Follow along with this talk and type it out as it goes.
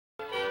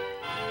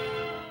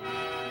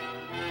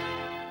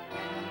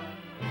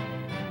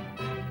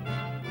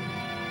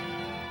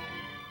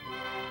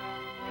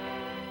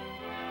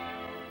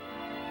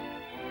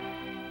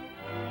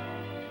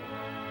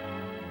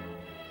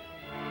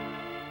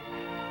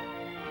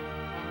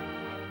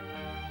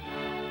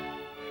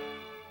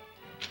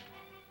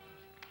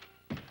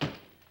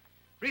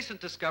Recent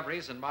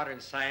discoveries in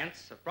modern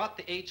science have brought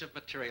the age of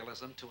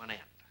materialism to an end.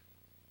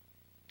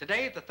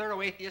 Today, the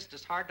thorough atheist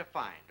is hard to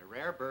find, a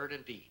rare bird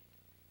indeed.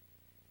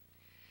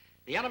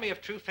 The enemy of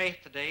true faith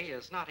today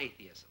is not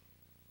atheism,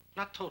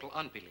 not total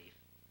unbelief,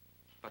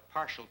 but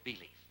partial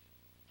belief.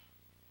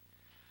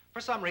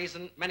 For some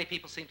reason, many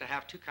people seem to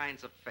have two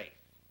kinds of faith.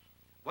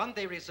 One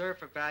they reserve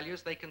for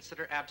values they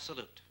consider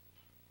absolute.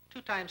 2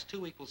 times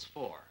 2 equals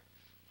 4,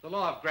 the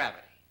law of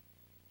gravity.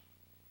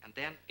 And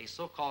then a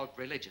so-called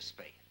religious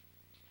faith,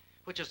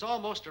 which is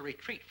almost a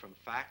retreat from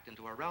fact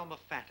into a realm of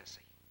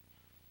fantasy.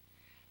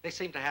 They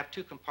seem to have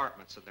 2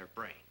 compartments in their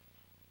brain.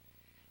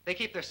 They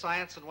keep their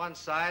science on one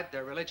side,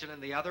 their religion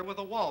in the other, with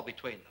a wall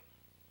between them.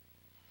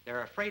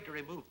 They're afraid to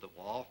remove the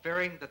wall,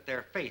 fearing that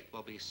their faith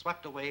will be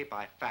swept away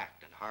by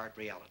fact and hard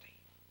reality.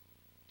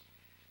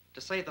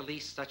 To say the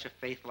least, such a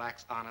faith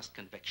lacks honest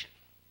conviction.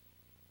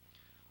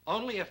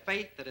 Only a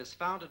faith that is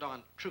founded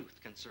on truth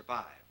can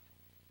survive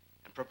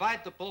and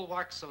provide the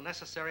bulwarks so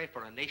necessary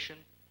for a nation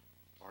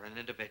or an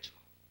individual.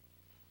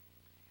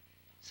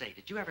 Say,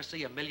 did you ever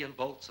see 1,000,000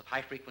 volts of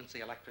high-frequency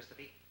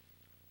electricity?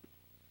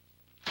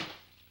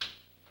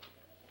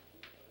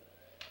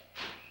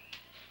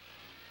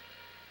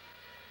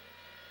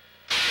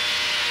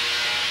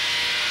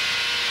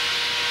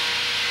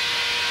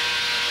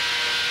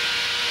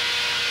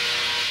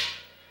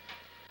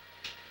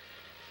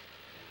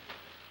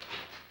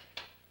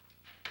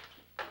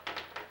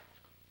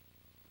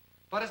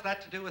 What has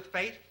that to do with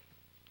faith?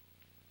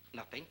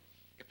 Nothing,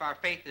 if our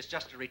faith is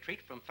just a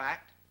retreat from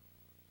fact.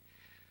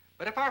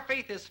 But if our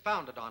faith is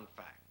founded on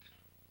fact,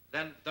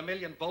 then the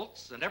 1,000,000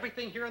 volts and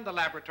everything here in the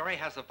laboratory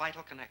has a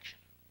vital connection.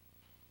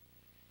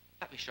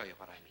 Let me show you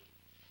what I mean.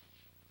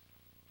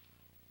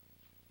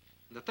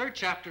 In the 3rd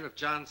chapter of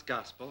John's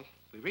Gospel,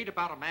 we read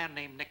about a man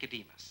named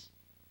Nicodemus.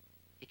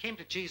 He came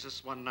to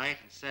Jesus one night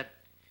and said,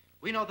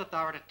 "We know that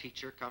thou art a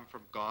teacher come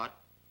from God.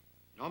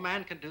 No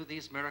man can do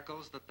these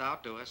miracles that thou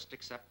doest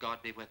except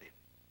God be with him."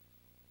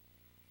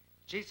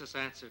 Jesus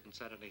answered and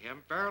said unto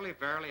him, "Verily,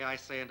 verily, I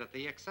say unto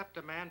thee, except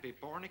a man be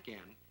born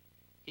again,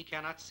 he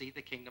cannot see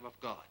the kingdom of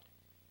God."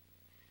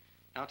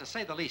 Now, to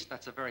say the least,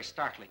 that's a very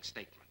startling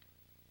statement.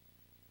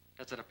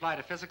 Does it apply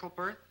to physical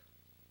birth?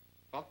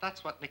 Well,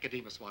 that's what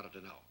Nicodemus wanted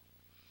to know.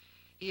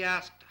 He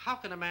asked, "How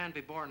can a man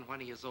be born when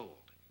he is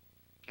old?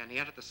 Can he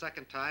enter the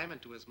second time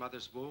into his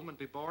mother's womb and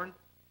be born?"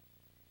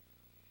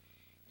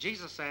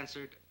 Jesus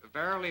answered,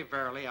 "Verily,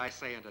 verily, I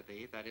say unto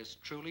thee, that is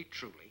truly,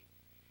 truly,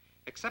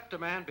 except a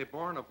man be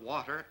born of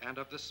water and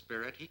of the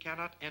Spirit, he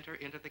cannot enter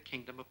into the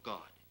kingdom of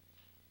God."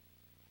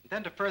 And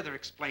then to further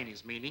explain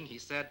his meaning, he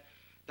said,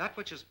 "That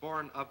which is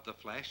born of the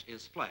flesh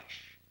is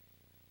flesh,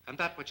 and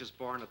that which is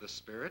born of the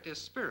Spirit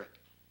is spirit.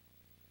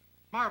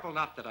 Marvel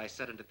not that I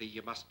said unto thee,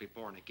 you must be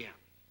born again.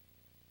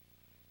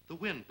 The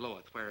wind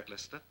bloweth where it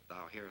listeth,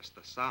 thou hearest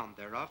the sound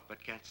thereof,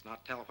 but canst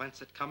not tell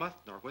whence it cometh,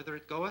 nor whither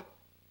it goeth.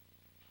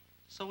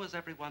 So is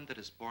everyone that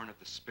is born of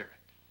the Spirit."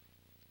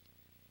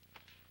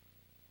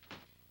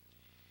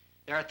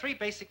 There are 3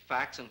 basic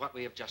facts in what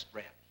we have just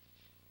read.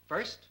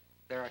 First,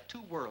 there are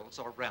 2 worlds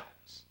or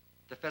realms,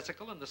 the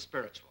physical and the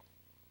spiritual.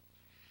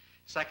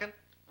 Second,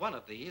 one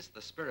of these,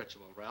 the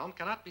spiritual realm,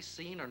 cannot be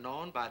seen or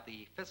known by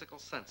the physical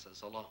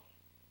senses alone.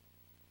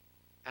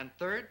 And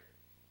third,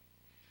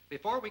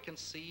 before we can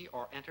see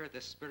or enter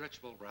this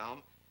spiritual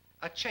realm,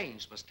 a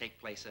change must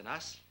take place in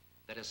us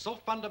that is so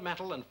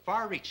fundamental and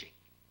far-reaching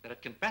that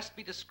it can best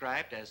be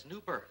described as new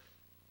birth.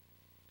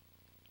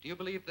 Do you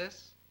believe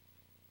this?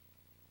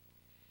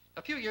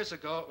 A few years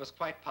ago, it was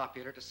quite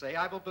popular to say,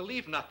 "I will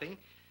believe nothing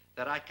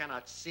that I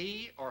cannot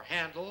see or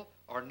handle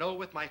or know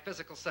with my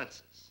physical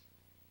senses."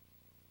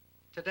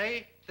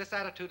 Today, this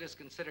attitude is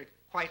considered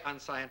quite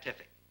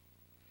unscientific.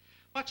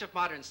 Much of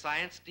modern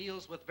science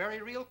deals with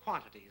very real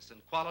quantities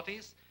and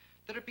qualities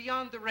that are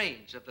beyond the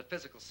range of the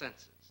physical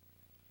senses.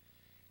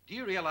 Do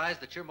you realize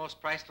that your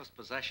most priceless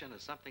possession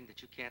is something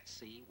that you can't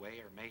see, weigh,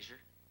 or measure?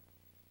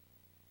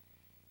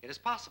 It is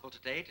possible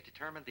today to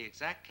determine the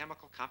exact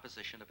chemical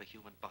composition of a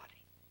human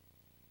body.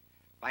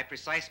 By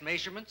precise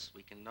measurements,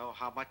 we can know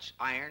how much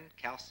iron,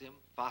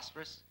 calcium,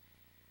 phosphorus.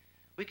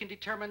 We can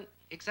determine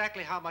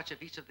exactly how much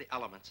of each of the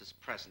elements is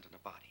present in a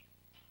body.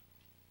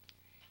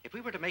 If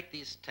we were to make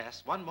these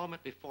tests one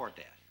moment before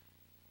death,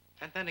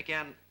 and then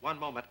again one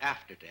moment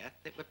after death,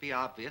 it would be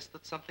obvious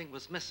that something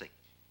was missing.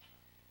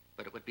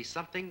 But it would be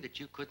something that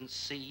you couldn't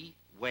see,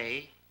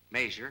 weigh,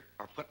 measure,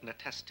 or put in a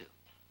test tube.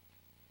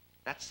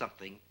 That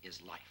something is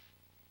life.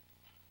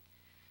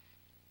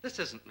 This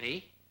isn't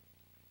me.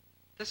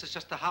 This is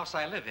just the house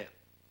I live in.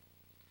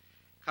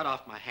 Cut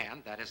off my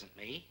hand, that isn't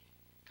me.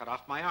 Cut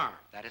off my arm,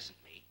 that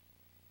isn't me.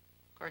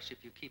 Of course,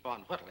 if you keep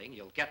on whittling,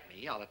 you'll get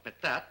me, I'll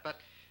admit that, but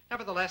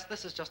nevertheless,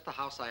 this is just the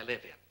house I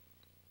live in.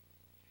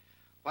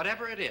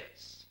 Whatever it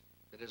is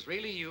that is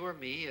really you or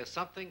me is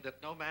something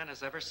that no man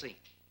has ever seen.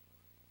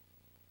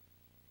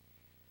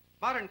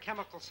 Modern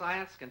chemical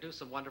science can do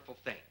some wonderful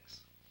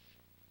things.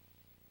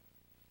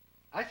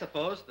 I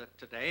suppose that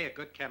today a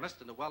good chemist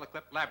in a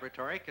well-equipped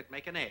laboratory could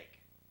make an egg.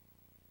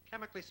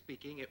 Chemically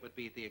speaking, it would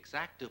be the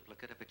exact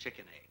duplicate of a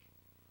chicken egg.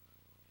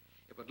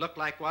 It would look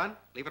like one.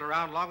 Leave it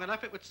around long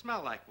enough, it would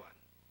smell like one.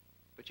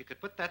 But you could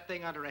put that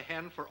thing under a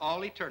hen for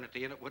all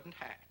eternity and it wouldn't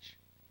hatch.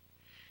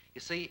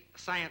 You see,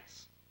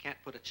 science can't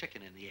put a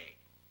chicken in the egg.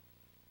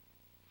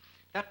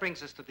 That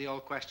brings us to the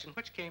old question,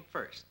 which came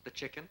first, the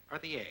chicken or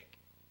the egg?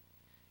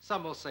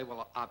 Some will say,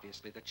 well,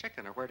 obviously the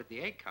chicken, or where did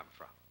the egg come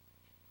from?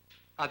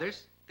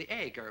 Others, the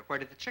egg, or where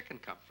did the chicken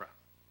come from?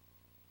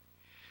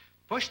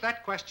 Push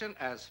that question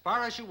as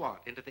far as you want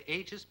into the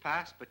ages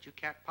past, but you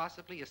can't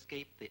possibly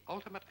escape the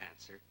ultimate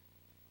answer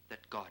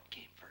that God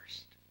came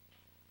first.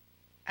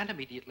 And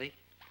immediately,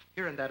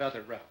 here in that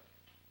other realm.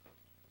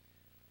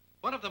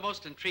 One of the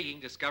most intriguing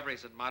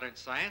discoveries in modern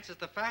science is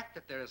the fact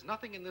that there is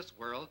nothing in this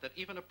world that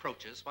even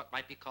approaches what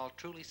might be called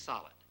truly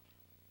solid.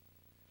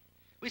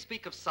 We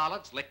speak of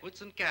solids,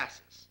 liquids, and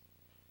gases,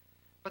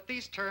 but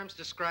these terms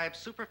describe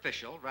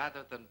superficial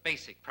rather than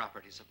basic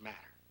properties of matter.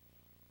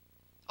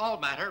 All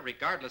matter,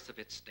 regardless of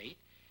its state,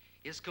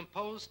 is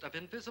composed of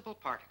invisible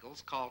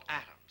particles called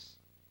atoms,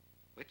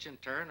 which in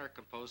turn are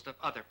composed of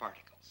other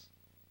particles.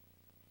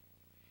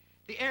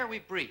 The air we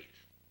breathe,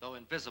 though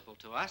invisible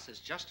to us, is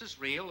just as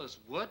real as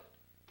wood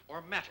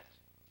or metal,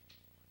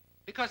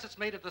 because it's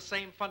made of the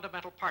same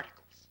fundamental particles.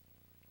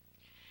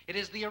 It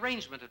is the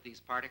arrangement of these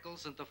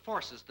particles and the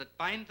forces that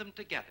bind them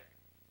together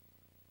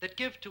that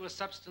give to a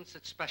substance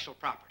its special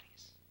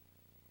properties.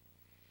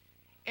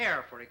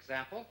 Air, for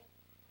example,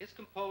 is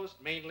composed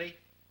mainly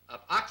of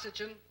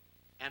oxygen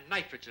and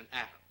nitrogen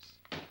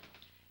atoms.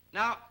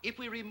 Now, if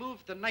we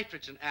remove the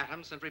nitrogen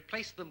atoms and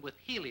replace them with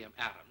helium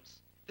atoms,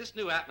 this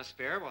new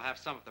atmosphere will have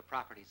some of the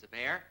properties of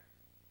air,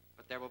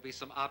 but there will be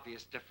some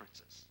obvious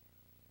differences.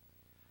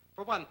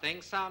 For one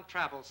thing, sound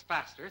travels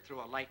faster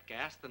through a light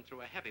gas than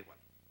through a heavy one.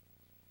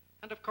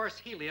 And of course,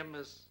 helium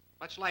is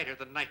much lighter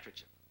than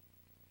nitrogen.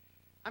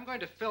 I'm going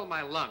to fill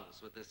my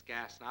lungs with this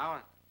gas now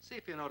and see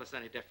if you notice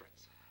any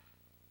difference.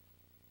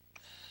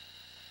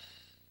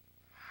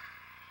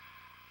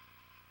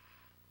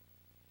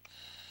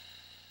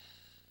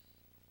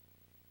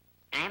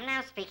 I am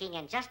now speaking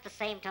in just the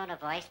same tone of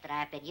voice that I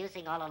have been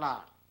using all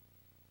along.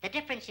 The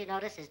difference, you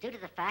notice, is due to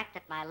the fact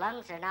that my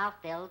lungs are now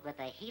filled with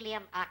a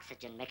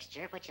helium-oxygen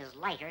mixture, which is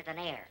lighter than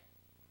air.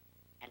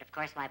 And of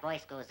course, my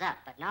voice goes up,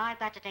 but now I've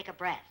got to take a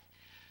breath.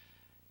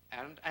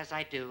 And as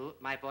I do,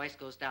 my voice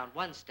goes down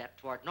one step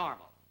toward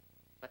normal.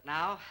 But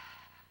now,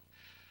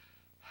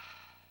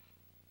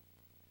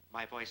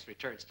 my voice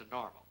returns to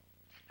normal.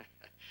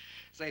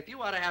 Say, if you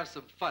want to have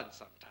some fun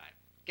sometime,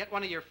 get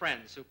one of your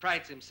friends who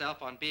prides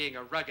himself on being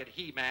a rugged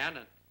he-man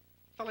and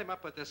fill him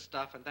up with this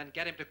stuff and then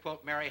get him to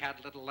quote Mary Had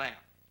a Little Lamb.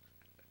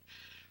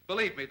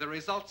 Believe me, the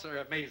results are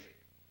amazing.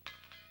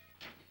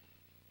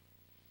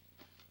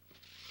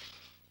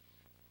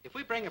 If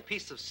we bring a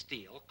piece of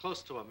steel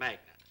close to a magnet,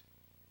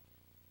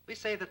 we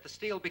say that the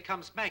steel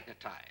becomes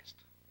magnetized.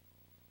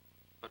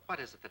 But what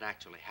is it that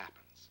actually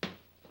happens?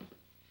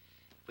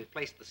 If we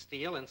place the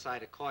steel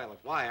inside a coil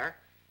of wire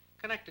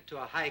connected to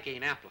a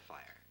high-gain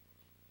amplifier,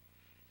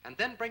 and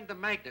then bring the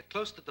magnet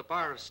close to the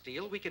bar of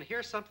steel, we can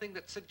hear something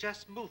that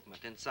suggests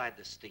movement inside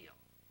the steel.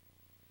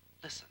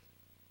 Listen.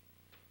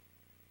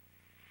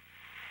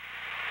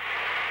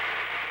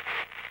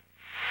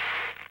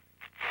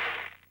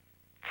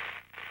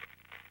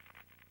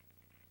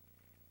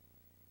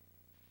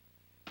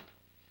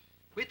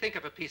 We think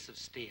of a piece of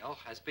steel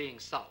as being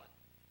solid,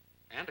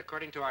 and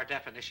according to our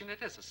definition,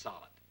 it is a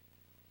solid.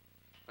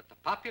 But the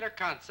popular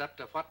concept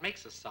of what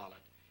makes a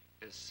solid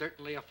is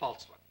certainly a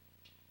false one.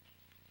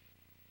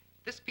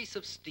 This piece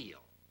of steel,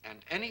 and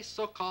any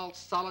so-called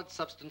solid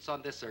substance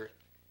on this earth,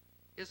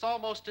 is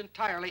almost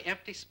entirely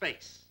empty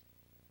space.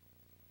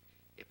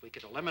 If we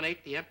could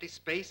eliminate the empty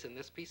space in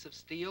this piece of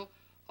steel,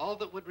 all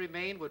that would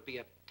remain would be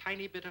a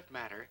tiny bit of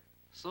matter,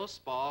 so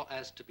small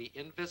as to be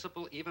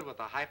invisible even with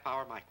a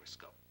high-power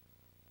microscope.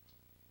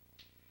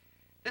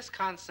 This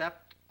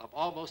concept of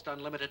almost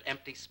unlimited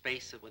empty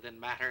space within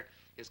matter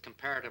is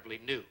comparatively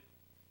new,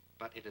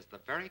 but it is the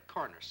very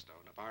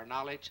cornerstone of our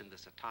knowledge in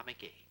this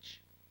atomic age.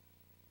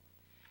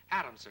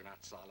 Atoms are not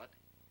solid.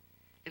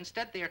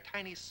 Instead, they are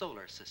tiny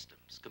solar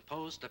systems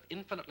composed of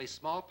infinitely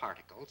small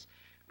particles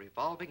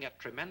revolving at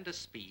tremendous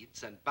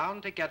speeds and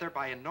bound together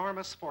by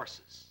enormous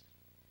forces.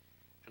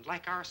 And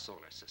like our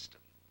solar system,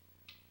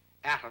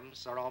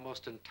 atoms are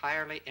almost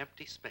entirely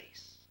empty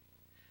space.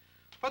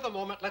 For the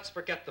moment, let's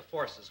forget the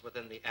forces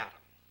within the atom.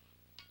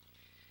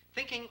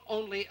 Thinking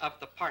only of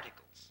the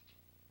particles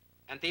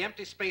and the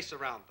empty space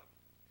around them,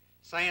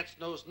 science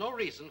knows no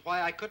reason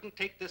why I couldn't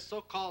take this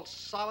so-called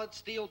solid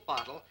steel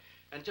bottle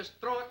and just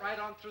throw it right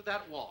on through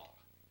that wall.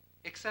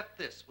 Except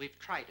this, we've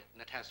tried it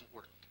and it hasn't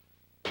worked.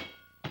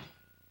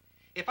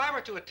 If I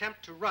were to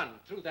attempt to run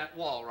through that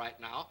wall right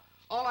now,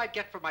 all I'd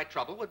get for my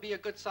trouble would be a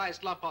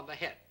good-sized lump on the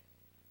head.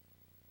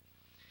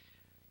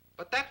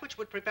 But that which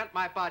would prevent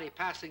my body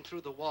passing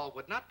through the wall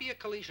would not be a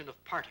collision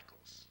of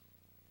particles,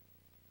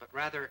 but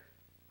rather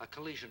a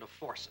collision of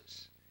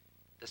forces,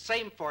 the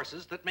same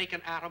forces that make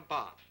an atom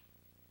bomb.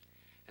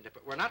 And if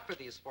it were not for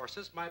these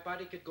forces, my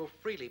body could go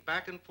freely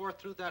back and forth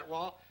through that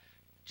wall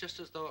just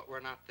as though it were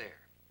not there.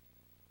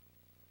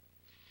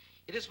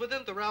 It is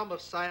within the realm of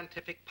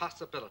scientific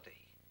possibility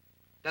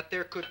that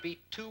there could be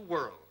two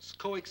worlds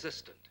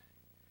coexistent,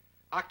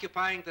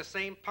 occupying the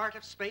same part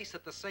of space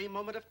at the same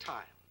moment of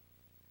time,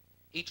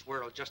 each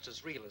world just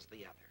as real as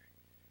the other,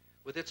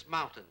 with its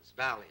mountains,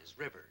 valleys,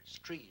 rivers,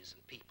 trees,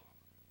 and people.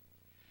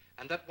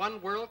 And that one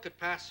world could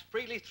pass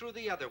freely through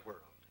the other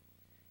world,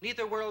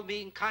 neither world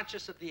being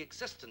conscious of the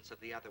existence of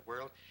the other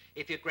world,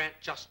 if you grant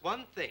just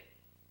one thing.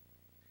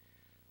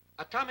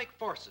 Atomic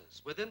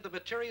forces within the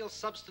material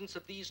substance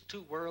of these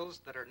two worlds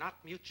that are not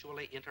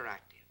mutually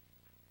interactive.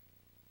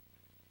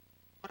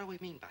 What do we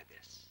mean by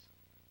this?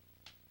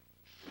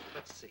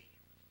 Let's see.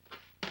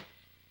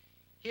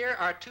 Here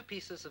are two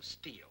pieces of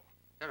steel.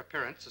 Their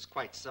appearance is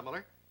quite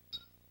similar,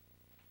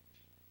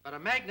 but a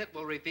magnet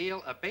will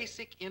reveal a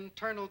basic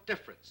internal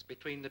difference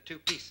between the two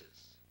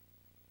pieces.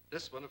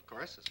 This one, of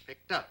course, is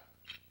picked up,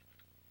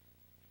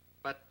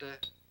 but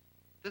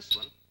this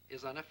one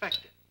is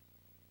unaffected.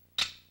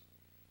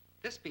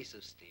 This piece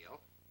of steel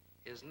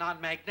is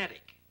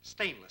non-magnetic,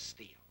 stainless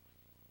steel.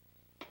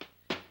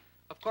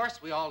 Of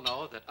course, we all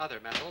know that other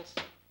metals,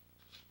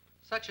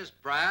 such as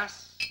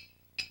brass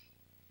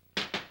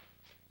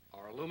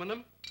or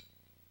aluminum,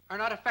 are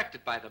not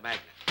affected by the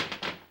magnet.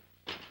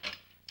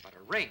 But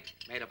a ring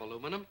made of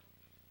aluminum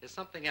is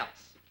something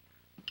else.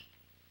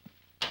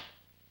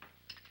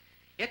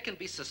 It can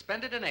be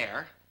suspended in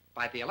air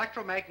by the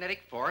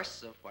electromagnetic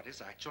force of what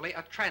is actually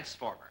a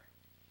transformer.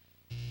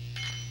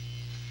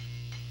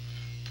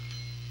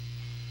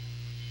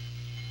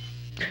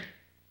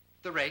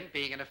 The ring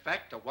being, in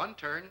effect, a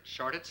one-turn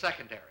shorted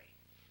secondary.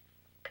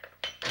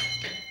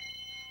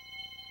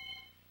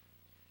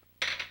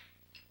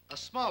 A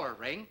smaller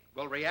ring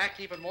will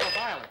react even more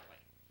violently.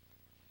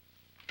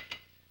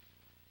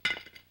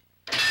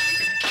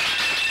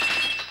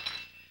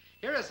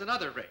 Here is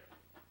another ring.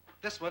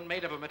 This one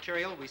made of a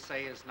material we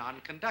say is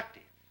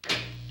non-conductive.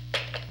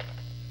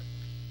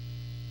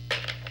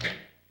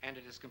 And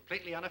it is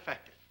completely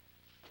unaffected.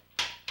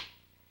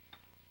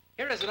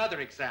 Here is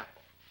another example.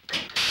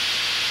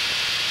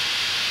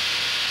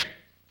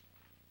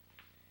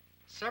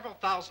 Several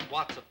thousand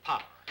watts of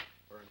power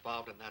were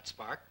involved in that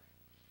spark.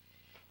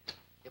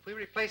 If we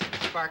replace the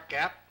spark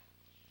gap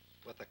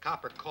with a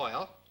copper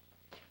coil,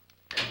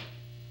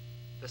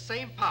 the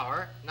same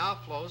power now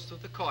flows through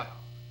the coil.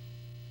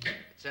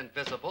 It's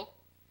invisible,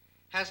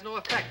 has no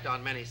effect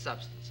on many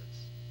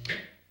substances,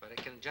 but it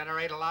can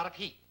generate a lot of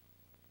heat.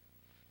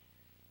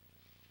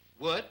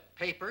 Wood,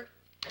 paper,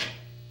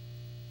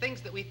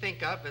 things that we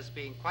think of as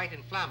being quite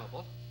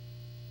inflammable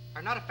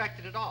are not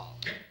affected at all.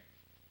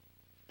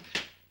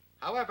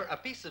 However, a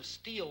piece of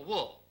steel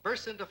wool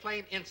bursts into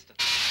flame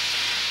instantly.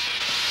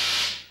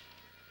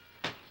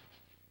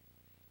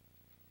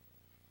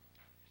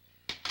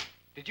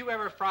 Did you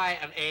ever fry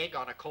an egg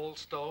on a cold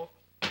stove?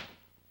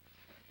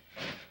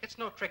 It's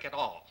no trick at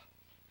all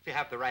if you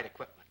have the right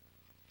equipment.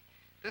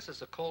 This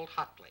is a cold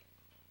hot plate,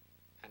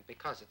 and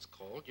because it's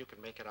cold, you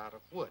can make it out of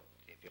wood,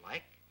 if you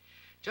like.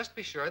 Just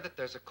be sure that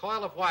there's a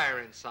coil of wire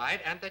inside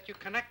and that you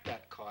connect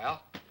that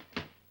coil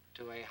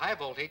to a high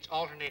voltage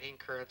alternating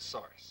current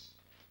source.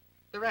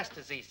 The rest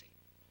is easy.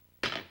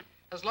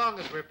 As long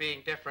as we're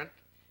being different,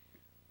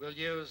 we'll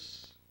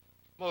use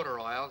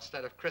motor oil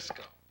instead of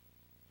Crisco.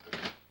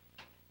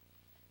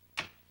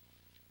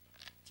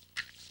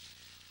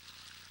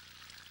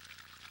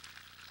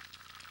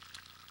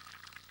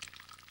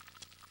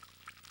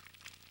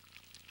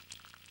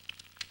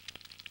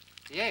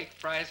 The egg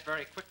fries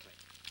very quickly,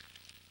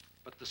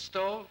 but the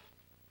stove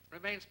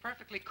remains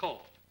perfectly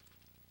cold.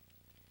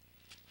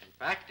 In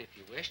fact, if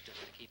you wish, just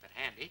to keep it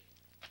handy,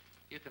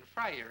 you can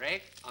fry your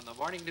egg on the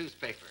morning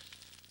newspaper.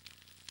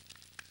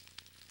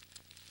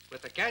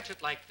 With a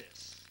gadget like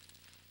this,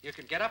 you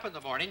can get up in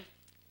the morning,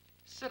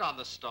 sit on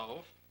the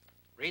stove,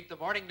 read the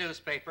morning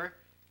newspaper,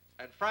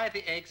 and fry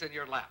the eggs in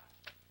your lap.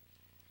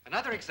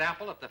 Another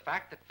example of the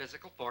fact that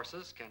physical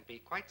forces can be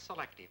quite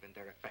selective in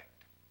their effect.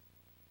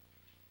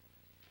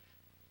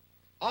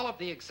 All of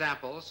the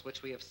examples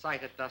which we have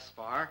cited thus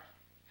far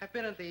have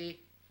been in the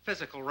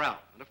physical realm,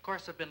 and of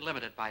course have been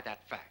limited by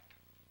that fact.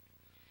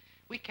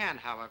 We can,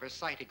 however,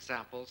 cite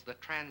examples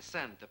that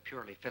transcend the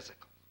purely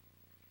physical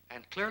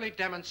and clearly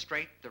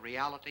demonstrate the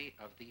reality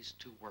of these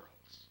two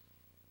worlds.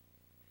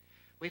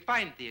 We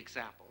find the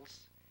examples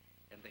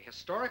in the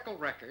historical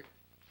record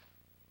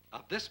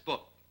of this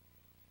book.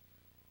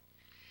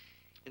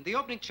 In the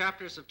opening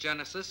chapters of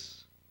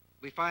Genesis,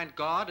 we find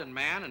God and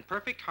man in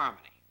perfect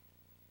harmony.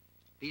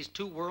 These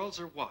two worlds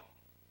are one.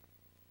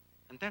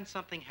 And then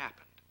something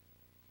happened.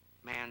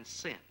 Man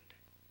sinned.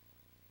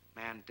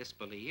 Man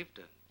disbelieved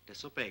and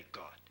disobeyed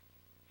God.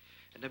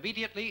 And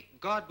immediately,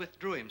 God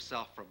withdrew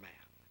himself from man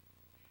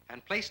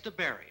and placed a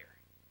barrier,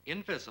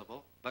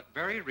 invisible but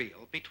very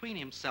real, between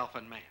himself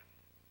and man.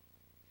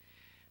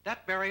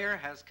 That barrier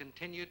has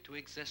continued to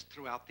exist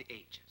throughout the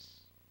ages.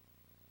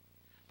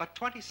 But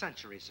 20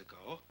 centuries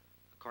ago,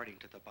 according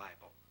to the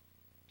Bible,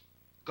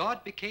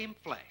 God became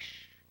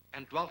flesh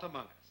and dwelt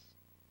among us.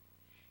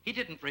 He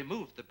didn't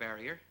remove the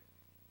barrier.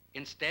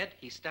 Instead,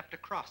 he stepped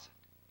across it.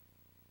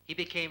 He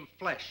became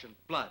flesh and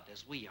blood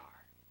as we are.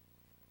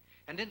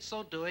 And in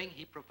so doing,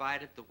 he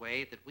provided the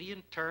way that we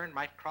in turn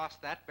might cross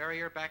that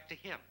barrier back to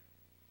him.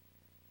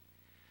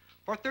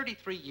 For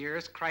 33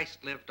 years,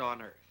 Christ lived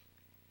on earth.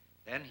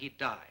 Then he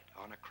died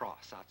on a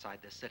cross outside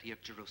the city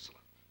of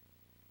Jerusalem.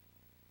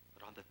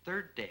 But on the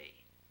third day,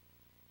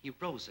 he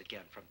rose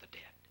again from the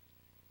dead.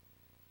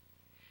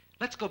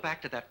 Let's go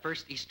back to that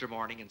first Easter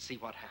morning and see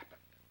what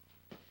happened.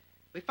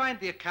 We find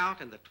the account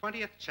in the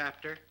 20th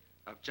chapter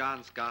of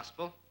John's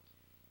Gospel,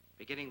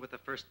 beginning with the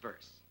first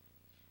verse.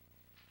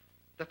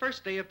 The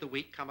first day of the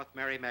week cometh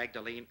Mary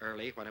Magdalene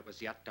early, when it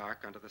was yet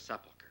dark, unto the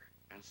sepulchre,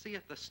 and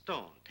seeth the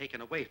stone taken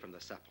away from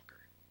the sepulchre.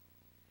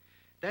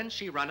 Then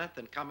she runneth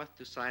and cometh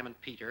to Simon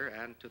Peter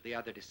and to the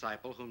other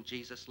disciple whom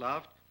Jesus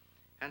loved,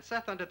 and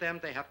saith unto them,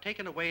 They have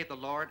taken away the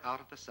Lord out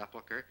of the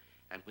sepulchre,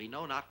 and we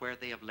know not where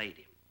they have laid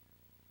him.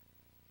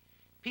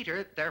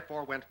 Peter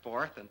therefore went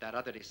forth, and that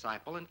other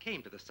disciple, and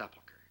came to the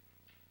sepulchre.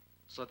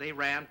 So they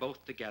ran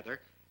both together,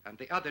 and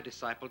the other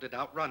disciple did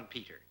outrun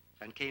Peter,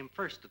 and came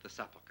first to the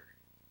sepulchre.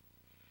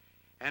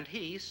 And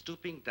he,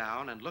 stooping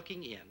down and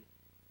looking in,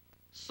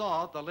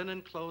 saw the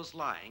linen clothes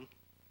lying,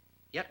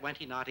 yet went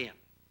he not in.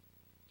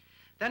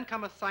 Then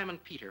cometh Simon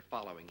Peter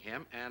following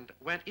him, and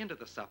went into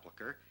the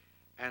sepulchre,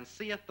 and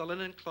seeth the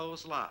linen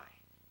clothes lie,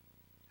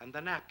 and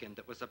the napkin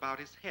that was about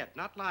his head,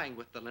 not lying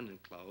with the linen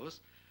clothes,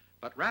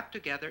 but wrapped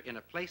together in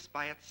a place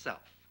by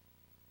itself.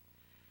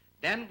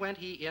 Then went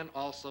he in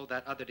also,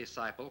 that other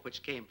disciple,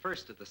 which came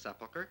first to the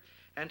sepulchre,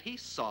 and he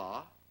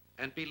saw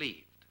and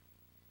believed.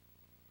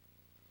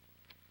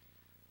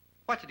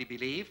 What did he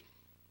believe?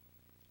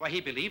 Why,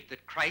 he believed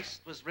that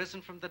Christ was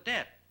risen from the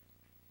dead.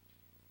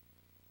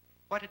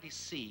 What did he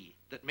see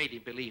that made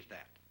him believe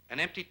that? An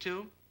empty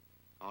tomb?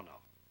 Oh, no.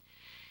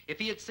 If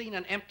he had seen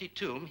an empty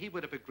tomb, he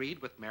would have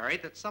agreed with Mary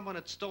that someone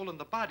had stolen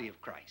the body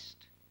of Christ.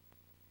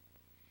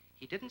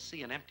 He didn't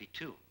see an empty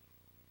tomb.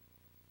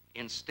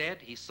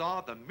 Instead, he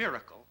saw the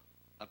miracle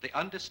of the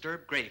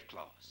undisturbed grave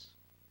clothes.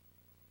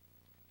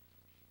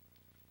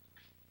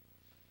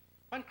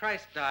 When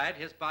Christ died,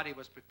 his body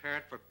was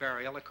prepared for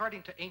burial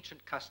according to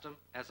ancient custom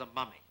as a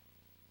mummy.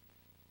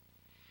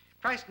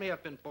 Christ may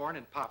have been born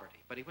in poverty,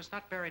 but he was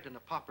not buried in a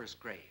pauper's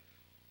grave.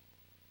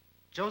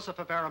 Joseph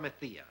of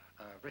Arimathea,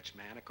 a rich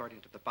man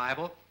according to the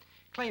Bible,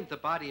 claimed the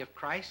body of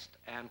Christ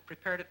and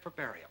prepared it for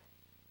burial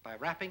by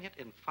wrapping it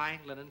in fine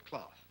linen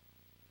cloth.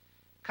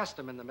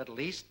 Custom in the Middle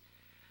East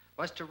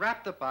was to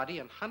wrap the body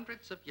in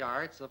hundreds of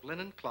yards of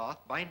linen cloth,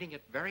 binding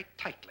it very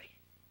tightly.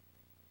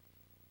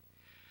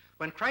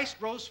 When Christ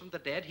rose from the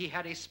dead, he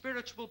had a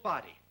spiritual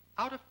body,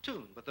 out of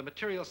tune with the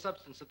material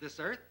substance of this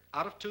earth,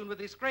 out of tune with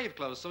his grave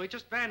clothes, so he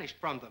just vanished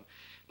from them,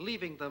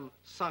 leaving them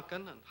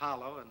sunken and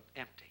hollow and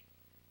empty.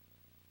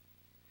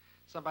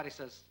 Somebody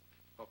says,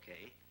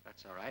 okay,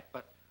 that's all right,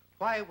 but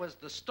why was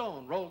the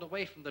stone rolled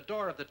away from the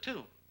door of the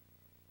tomb?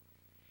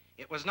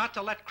 It was not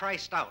to let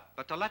Christ out,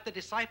 but to let the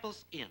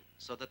disciples in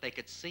so that they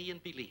could see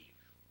and believe,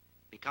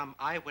 become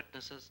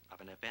eyewitnesses of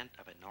an event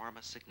of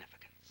enormous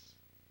significance.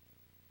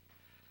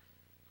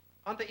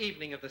 On the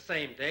evening of the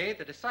same day,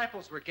 the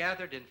disciples were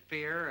gathered in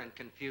fear and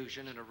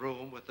confusion in a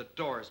room with the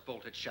doors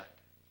bolted shut.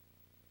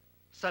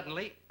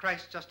 Suddenly,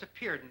 Christ just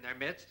appeared in their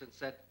midst and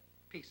said,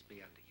 Peace be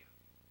unto you.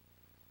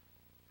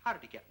 How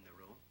did he get in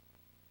the room?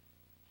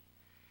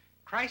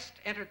 Christ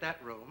entered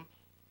that room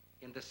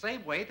in the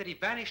same way that he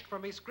vanished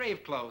from his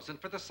grave clothes, and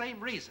for the same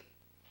reason.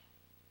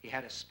 He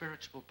had a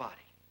spiritual body.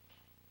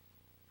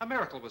 A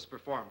miracle was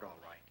performed, all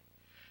right.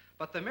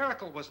 But the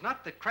miracle was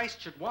not that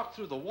Christ should walk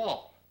through the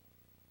wall,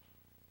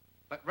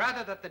 but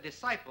rather that the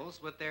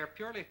disciples, with their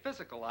purely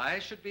physical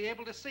eyes, should be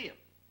able to see him.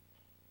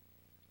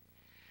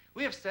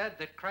 We have said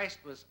that Christ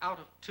was out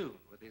of tune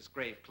with his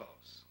grave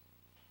clothes.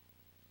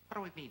 What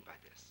do we mean by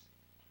this?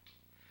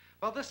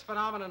 Well, this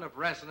phenomenon of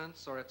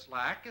resonance, or its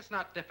lack, is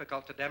not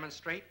difficult to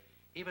demonstrate,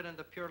 even in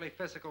the purely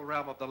physical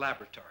realm of the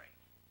laboratory.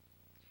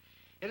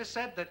 It is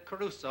said that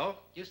Caruso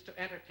used to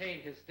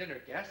entertain his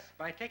dinner guests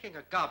by taking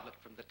a goblet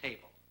from the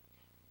table.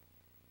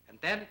 And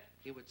then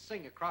he would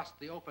sing across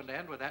the open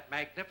end with that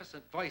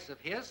magnificent voice of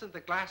his, and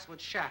the glass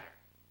would shatter.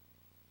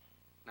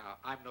 Now,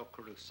 I'm no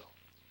Caruso,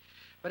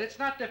 but it's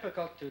not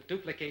difficult to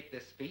duplicate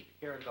this feat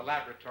here in the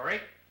laboratory.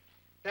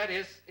 That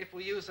is, if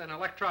we use an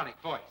electronic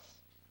voice.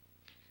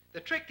 The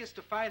trick is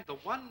to find the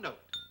one note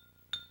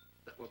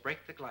that will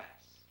break the glass.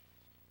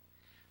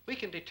 We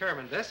can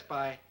determine this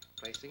by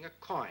placing a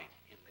coin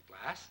in the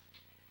glass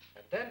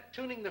and then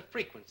tuning the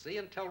frequency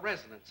until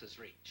resonance is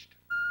reached.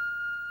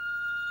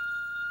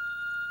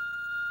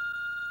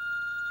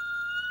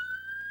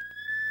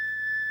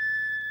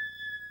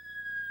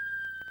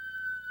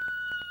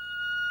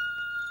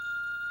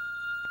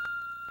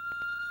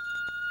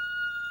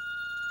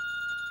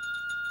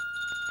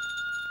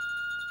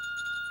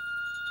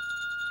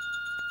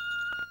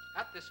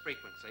 At this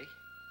frequency,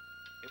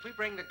 if we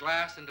bring the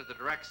glass into the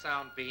direct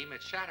sound beam,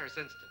 it shatters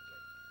instantly.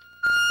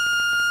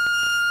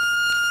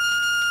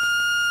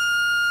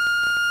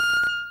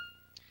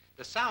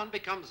 The sound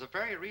becomes a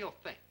very real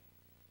thing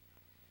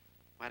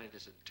when it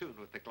is in tune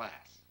with the glass.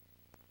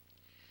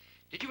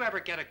 Did you ever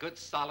get a good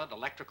solid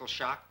electrical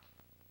shock?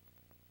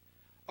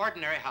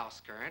 Ordinary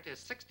house current is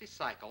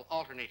 60-cycle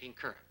alternating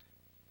current.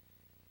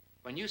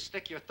 When you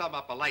stick your thumb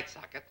up a light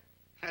socket,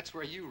 that's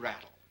where you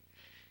rattle.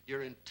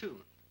 You're in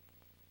tune.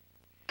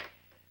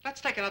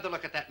 Let's take another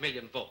look at that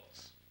 1,000,000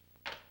 volts.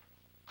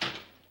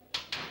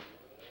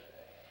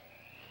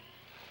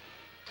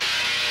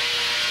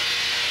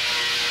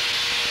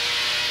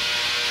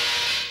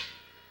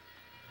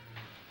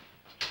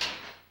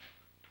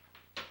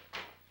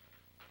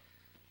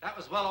 That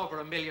was well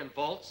over 1,000,000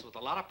 volts with a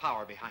lot of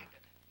power behind it.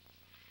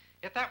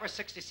 If that were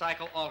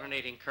 60-cycle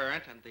alternating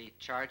current and the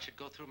charge should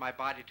go through my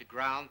body to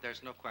ground,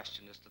 there's no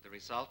question as to the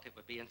result. It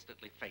would be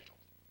instantly fatal.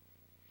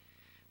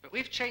 But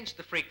we've changed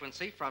the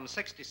frequency from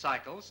 60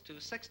 cycles to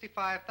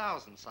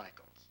 65,000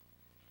 cycles.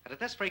 And at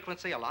this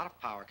frequency, a lot of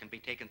power can be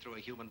taken through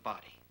a human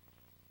body.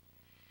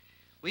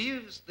 We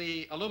use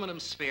the aluminum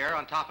sphere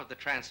on top of the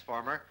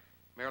transformer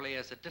merely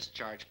as a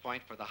discharge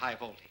point for the high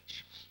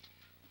voltage.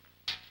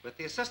 With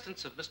the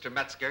assistance of Mr.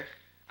 Metzger,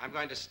 I'm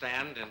going to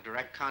stand in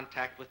direct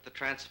contact with the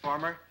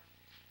transformer,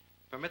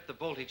 permit the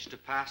voltage to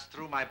pass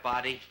through my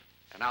body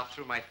and out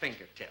through my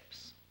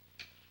fingertips.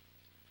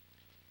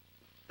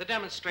 The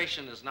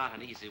demonstration is not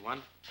an easy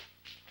one,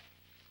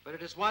 but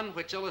it is one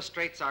which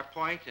illustrates our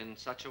point in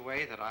such a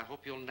way that I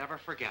hope you'll never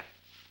forget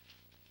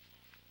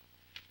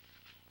it.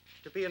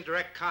 To be in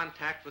direct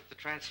contact with the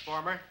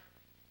transformer,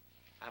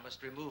 I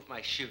must remove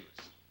my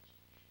shoes.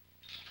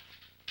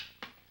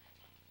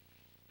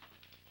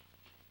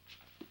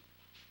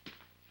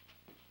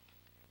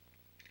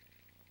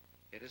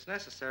 It is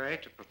necessary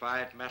to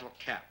provide metal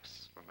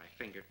caps for my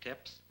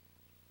fingertips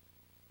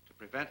to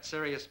prevent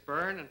serious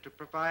burn and to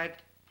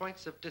provide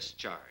points of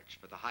discharge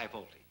for the high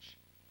voltage.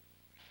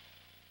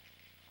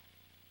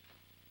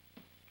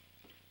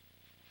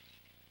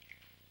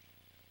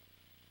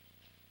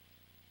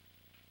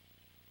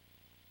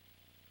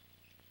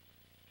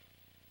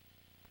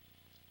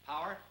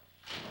 Power.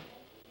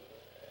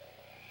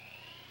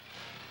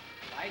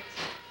 Lights.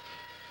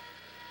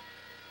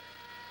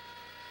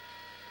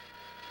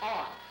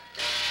 On.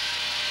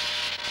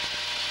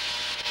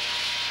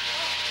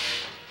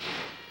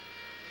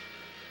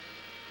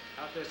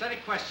 Now, if there's any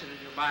question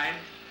in your mind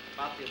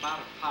about the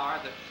amount of power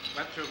that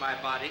went through my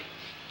body,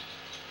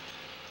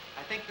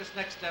 I think this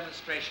next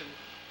demonstration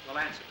will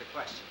answer the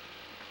question.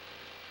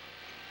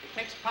 It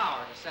takes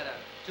power to set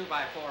a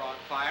 2x4 on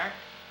fire.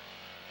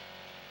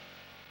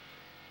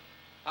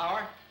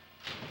 Power.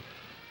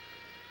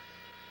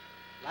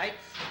 Lights.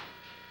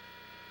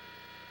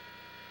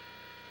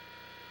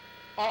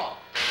 On.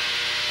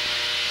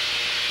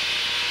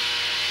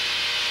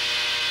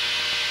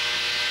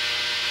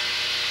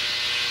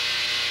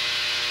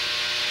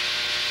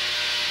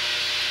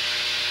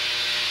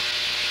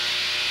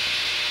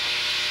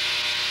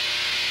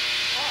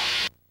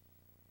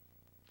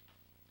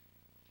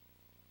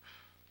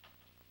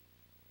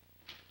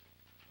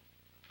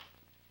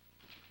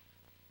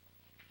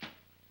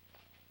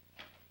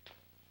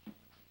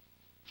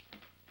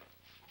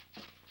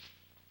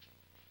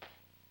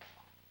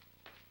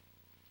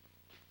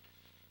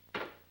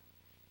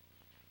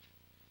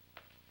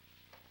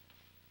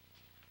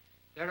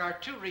 There are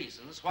two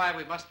reasons why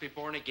we must be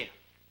born again.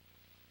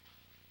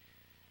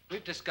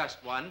 We've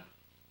discussed one.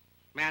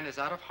 Man is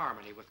out of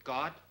harmony with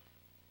God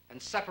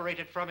and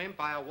separated from him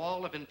by a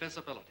wall of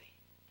invisibility.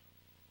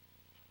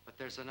 But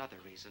there's another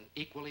reason,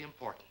 equally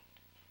important.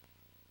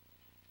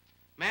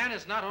 Man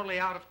is not only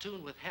out of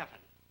tune with heaven,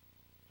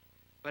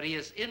 but he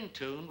is in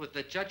tune with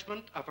the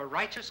judgment of a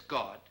righteous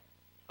God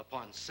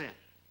upon sin.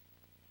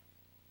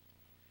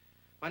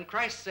 When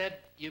Christ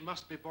said, "You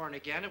must be born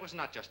again," it was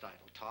not just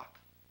idle talk.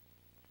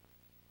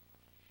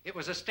 It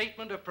was a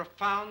statement of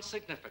profound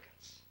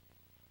significance,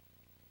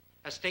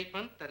 a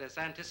statement that has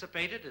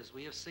anticipated, as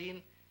we have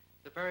seen,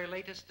 the very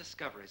latest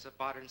discoveries of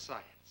modern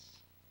science.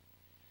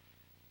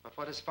 But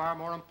what is far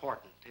more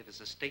important, it is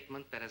a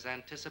statement that has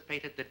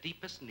anticipated the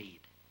deepest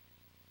need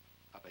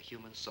of a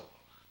human soul.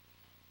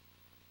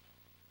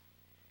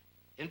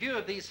 In view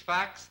of these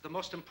facts, the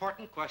most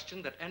important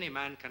question that any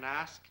man can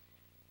ask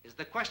is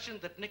the question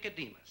that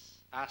Nicodemus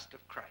asked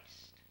of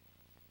Christ.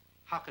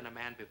 How can a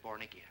man be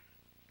born again?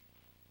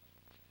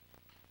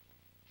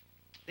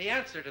 The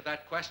answer to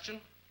that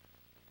question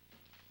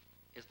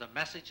is the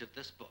message of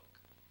this book.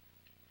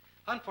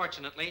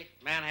 Unfortunately,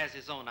 man has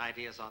his own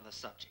ideas on the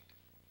subject.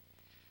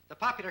 The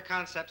popular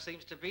concept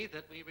seems to be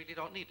that we really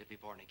don't need to be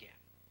born again.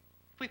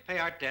 If we pay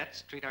our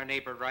debts, treat our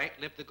neighbor right,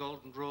 live the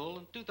golden rule,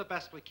 and do the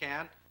best we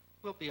can,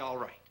 we'll be all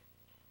right.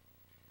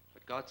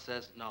 But God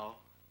says, no,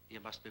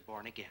 you must be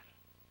born again.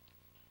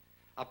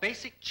 A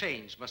basic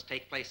change must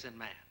take place in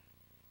man,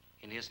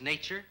 in his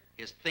nature,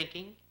 his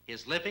thinking,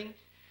 his living,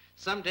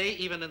 someday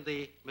even in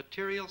the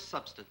material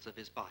substance of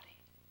his body.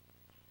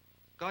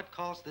 God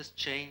calls this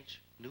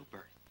change new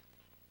birth.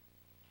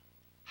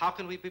 How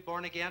can we be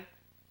born again?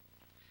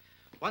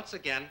 Once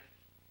again,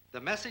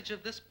 the message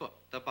of this book,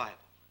 the Bible,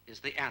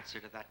 is the answer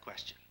to that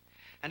question.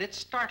 And it's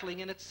startling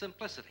in its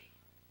simplicity.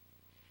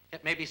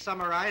 It may be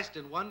summarized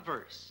in one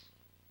verse,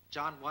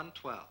 John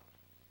 1:12.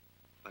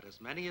 But as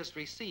many as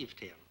received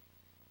him,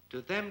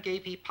 To them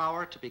gave he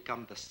power to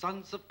become the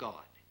sons of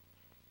God,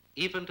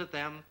 even to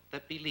them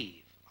that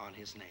believe on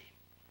his name.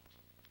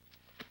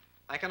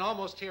 I can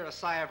almost hear a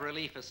sigh of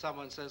relief as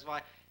someone says,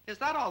 why, is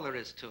that all there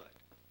is to it?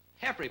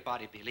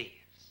 Everybody believes.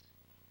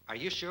 Are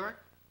you sure?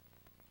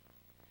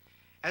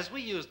 As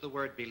we use the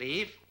word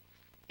believe,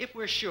 if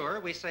we're sure,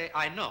 we say,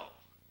 I know.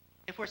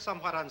 If we're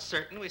somewhat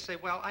uncertain, we say,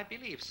 well, I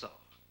believe so.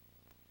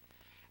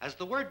 As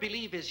the word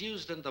believe is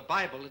used in the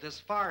Bible, it is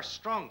far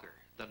stronger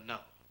than know.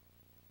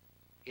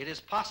 It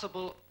is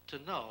possible to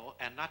know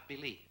and not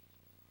believe.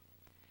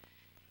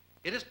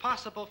 It is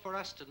possible for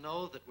us to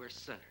know that we're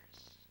sinners,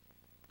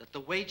 that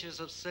the wages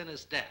of sin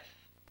is death.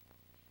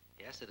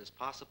 Yes, it is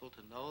possible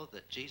to know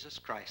that Jesus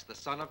Christ, the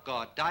Son of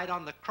God, died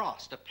on the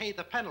cross to pay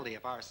the penalty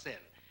of our sin,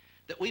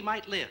 that we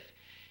might live.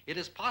 It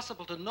is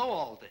possible to know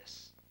all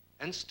this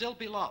and still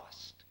be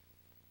lost,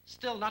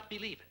 still not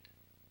believe it.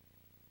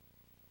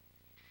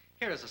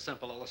 Here is a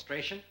simple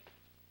illustration.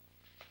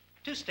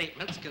 Two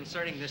statements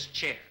concerning this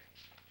chair.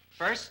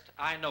 First,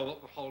 I know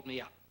it will hold me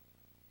up.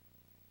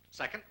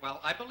 Second, well,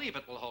 I believe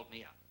it will hold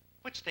me up.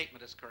 Which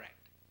statement is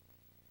correct?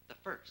 The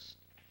first.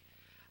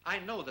 I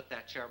know that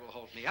that chair will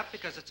hold me up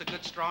because it's a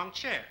good, strong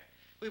chair.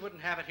 We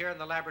wouldn't have it here in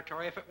the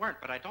laboratory if it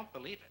weren't, but I don't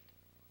believe it.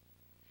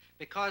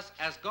 Because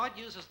as God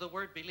uses the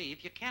word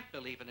believe, you can't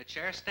believe in a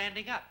chair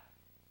standing up.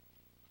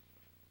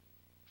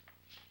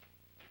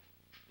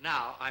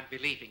 Now I'm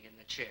believing in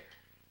the chair.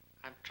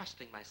 I'm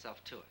trusting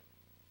myself to it.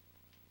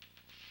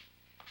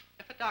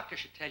 If a doctor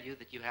should tell you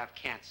that you have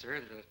cancer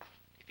and that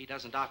if he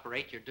doesn't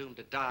operate, you're doomed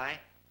to die,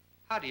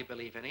 how do you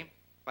believe in him?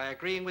 By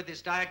agreeing with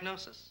his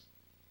diagnosis?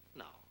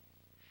 No.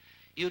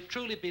 You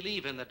truly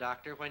believe in the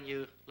doctor when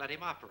you let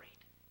him operate,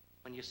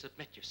 when you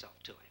submit yourself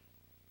to him.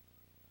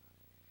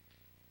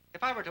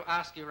 If I were to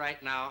ask you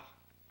right now,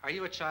 are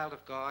you a child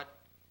of God?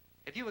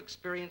 Have you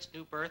experienced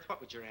new birth?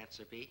 What would your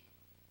answer be?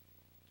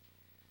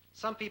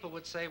 Some people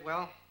would say,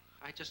 well,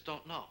 I just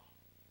don't know.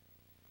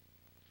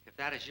 If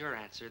that is your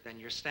answer, then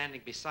you're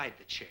standing beside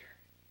the chair.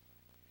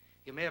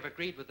 You may have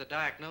agreed with the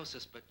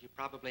diagnosis, but you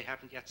probably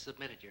haven't yet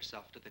submitted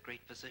yourself to the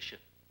great physician.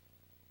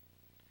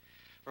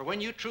 For when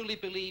you truly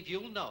believe,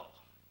 you'll know,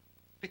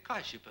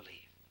 because you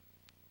believe.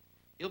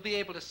 You'll be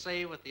able to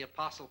say with the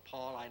Apostle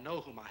Paul, I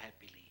know whom I have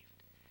believed,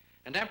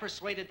 and am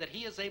persuaded that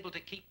he is able to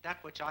keep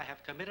that which I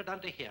have committed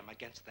unto him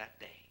against that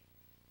day.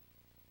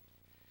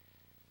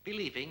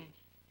 Believing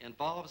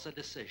involves a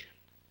decision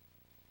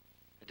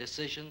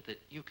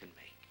that you can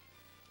make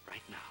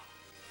right now.